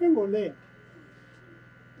lokweshinkali ifingo le.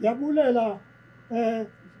 Ndiyabulela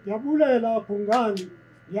Bhungane,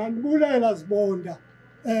 ndiyanibulela Zibonda.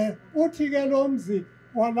 Uthi ke lo mzi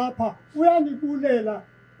walapha uyanibulela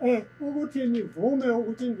ukuthi nivume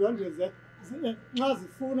ukuthi indwendwe nxa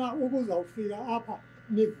zifuna ukuzawufika apha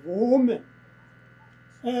nivume.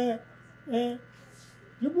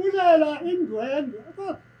 Ndibulela indwendwe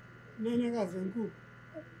nenekazi enkulu.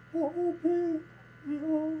 Uphi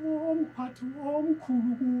umphathi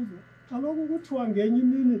omkhulu kuzo kaloku kuthiwa ngenye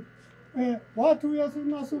imini wathi uyesu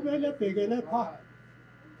nxa subele ebhekele phaa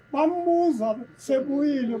bambuza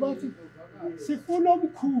sebuyile bathi sifuna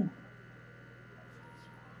omkhulu.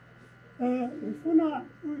 Ngifuna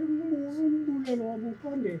umbulelo wabo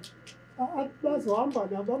uqonde bazohamba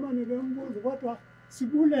nabo bamane bembuza kodwa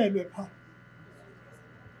sibulelwe phaa.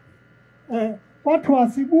 Kwathiwa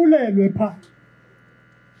sibulelwe phaa.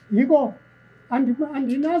 Yiko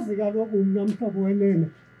andinazi kaloku mna mhlobo wenene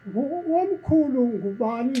omkhulu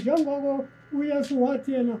ngubani njengoko uyesu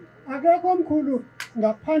wathi yena akekho omkhulu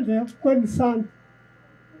ngaphandle kwelisana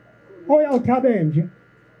oyawuthi abe nje.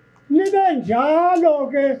 Nibe njalo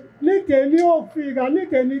ke lide liyofika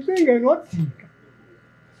lide nicinge nodika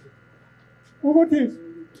ukuthi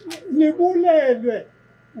nibulelwe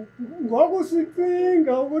ngoku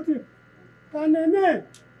sicinga ukuthi kanene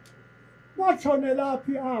batshonela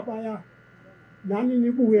phi abaya nani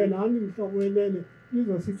nibuye nani mhlobo wenene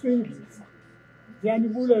nizosicingisa.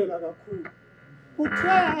 Ndiyanibulela kakhulu.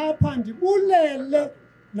 Kuthiwa apha ndibulele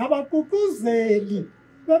nabaququzeli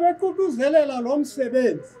bebeququzelela lo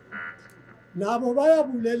msebenzi nabo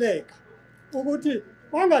bayabuleleka ukuthi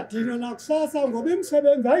bangadinwa nakusasa ngoba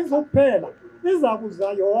imisebenzi ayizokuphela iza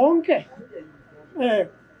kuza yonke.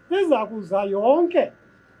 Iza kuza yonke.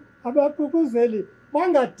 Abaququzeli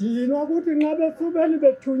bangadinwa ukuthi nxa besubeli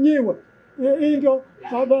bethunyiwe into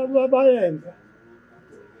bayenza.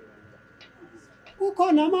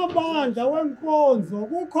 Kukho namabandla wenkonzo,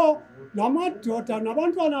 kukho namadoda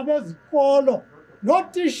nabantwana bezikolo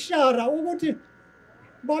notishara ukuthi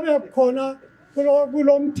babe khona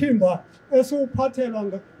kulo mthimba esiwuphathelwa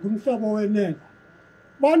ngumhlobo wenene.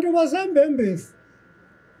 Bantu baseMbembesi,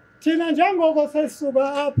 thina njengoko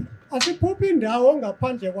sesisuka apha asiphuphi indawo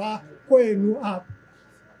ngaphandle kwenu apha.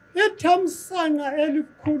 Ithamsanqa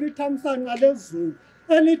elikhulu, ithamsanqa lezulu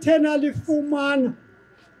elithena lifumana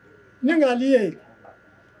ningaliyeki.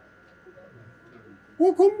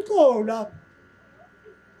 Kukho umxolo apha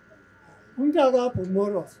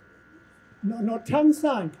umntakabhumoros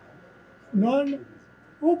nothamsanqa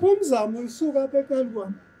uphi umzamo usuka apha eqali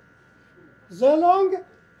kwam zelonke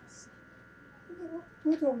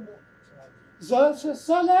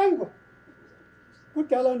selengwe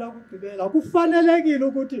kudala ndakugqibela kufanelekile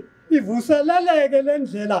ukuthi ivuseleleke le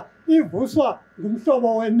ndlela ivuswa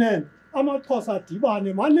ngumhlobo wenene. AmaXhosa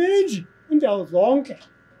adibane maninji indawo zonke.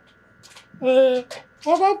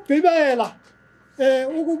 Okokugqibela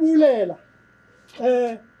ukubulela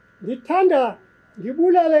ndithanda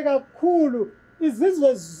ndibulele kakhulu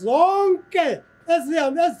izizwe zonke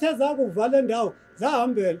ezithe zakuva le ndawo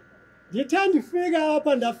zahambela. Ndithe ndifika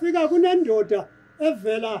apha ndafika kunendoda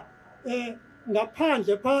evela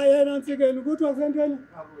ngaphandle phaa enantsikeni kuthiwa kusentweni.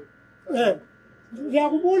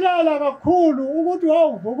 Ndiyakubulela kakhulu ukuthi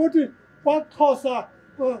wawuva ukuthi kwaXhosa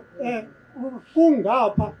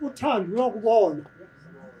kungapha uthando uyokubona.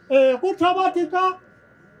 Kuthiwa bathi xa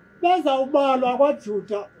bezawubalwa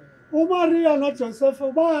kwaJuda uMaria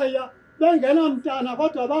noJosefu baya bengenamntana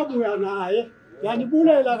kodwa babuya naye.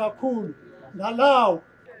 Ndiyanibulela kakhulu ngalawo.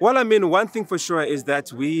 Well, I mean, one thing for sure is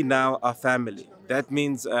that we now are family. That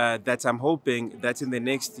means that I'm hoping that in the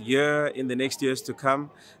next year, in the next years to come,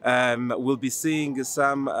 we'll be seeing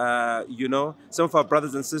some, some of our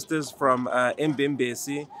brothers and sisters from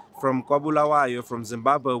Mbembesi, from Kwabulawayo, from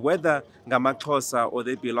Zimbabwe, whether ngamaXhosa or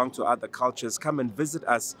they belong to other cultures, come and visit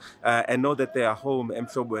us and know that they are home,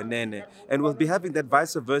 Mhlobo Wenene. And we'll be having that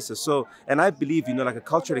vice versa. So, and I believe, like a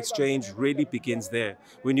cultural exchange really begins there.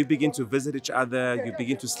 When you begin to visit each other, you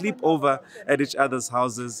begin to sleep over at each other's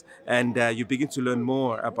houses, and you begin to learn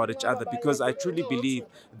more about each other, because I truly believe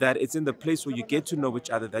that it's in the place where you get to know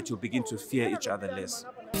each other that you'll begin to fear each other less.